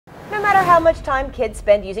matter how much time kids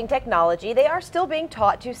spend using technology, they are still being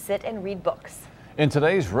taught to sit and read books. In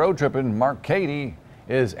today's road tripping, Mark Katie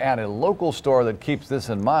is at a local store that keeps this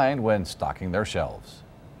in mind when stocking their shelves.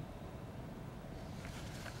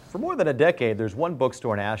 For more than a decade, there's one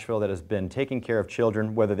bookstore in Asheville that has been taking care of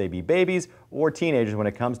children, whether they be babies or teenagers, when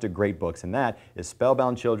it comes to great books, and that is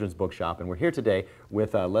Spellbound Children's Bookshop. And we're here today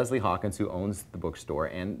with Leslie Hawkins, who owns the bookstore.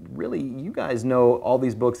 And really, you guys know all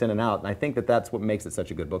these books in and out, and I think that that's what makes it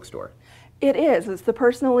such a good bookstore. It is. It's the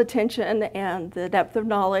personal attention and the depth of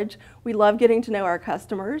knowledge. We love getting to know our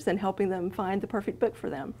customers and helping them find the perfect book for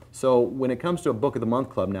them. So when it comes to a Book of the Month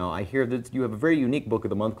Club now, I hear that you have a very unique Book of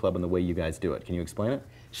the Month Club in the way you guys do it. Can you explain it?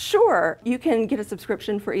 Sure. You can get a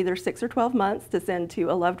subscription for either 6 or 12 months to send to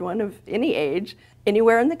a loved one of any age,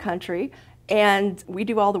 anywhere in the country. And we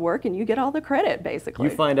do all the work and you get all the credit, basically.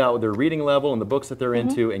 You find out their reading level and the books that they're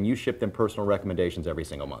into, and you ship them personal recommendations every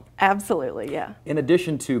single month. Absolutely, yeah. In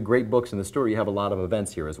addition to great books in the store, you have a lot of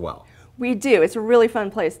events here as well. We do. It's a really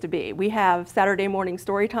fun place to be. We have Saturday morning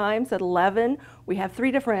story times at 11. We have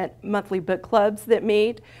 3 different monthly book clubs that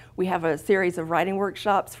meet. We have a series of writing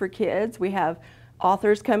workshops for kids. We have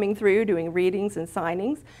authors coming through doing readings and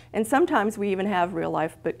signings, and sometimes we even have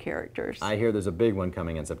real-life book characters. I hear there's a big one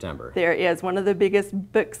coming in September. There is. One of the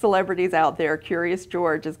biggest book celebrities out there, Curious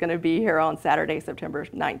George, is going to be here on Saturday, September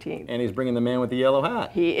 19th. And he's bringing the man with the yellow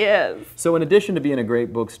hat. He is. So in addition to being a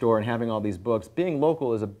great bookstore and having all these books, being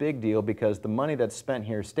local is a big deal because the money that's spent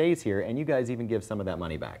here stays here, and you guys even give some of that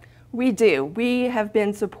money back. We do. We have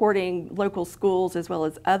been supporting local schools as well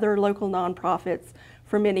as other local nonprofits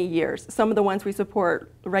for many years. Some of the ones we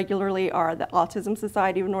support regularly are the Autism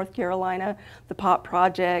Society of North Carolina, the POP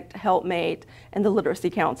Project, Helpmate, and the Literacy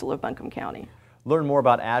Council of Buncombe County. Learn more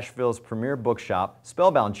about Asheville's premier bookshop,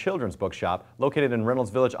 Spellbound Children's Bookshop, located in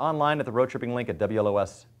Reynolds Village, online at the road tripping link at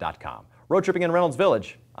WLOS.com. Road tripping in Reynolds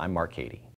Village, I'm Mark Katie.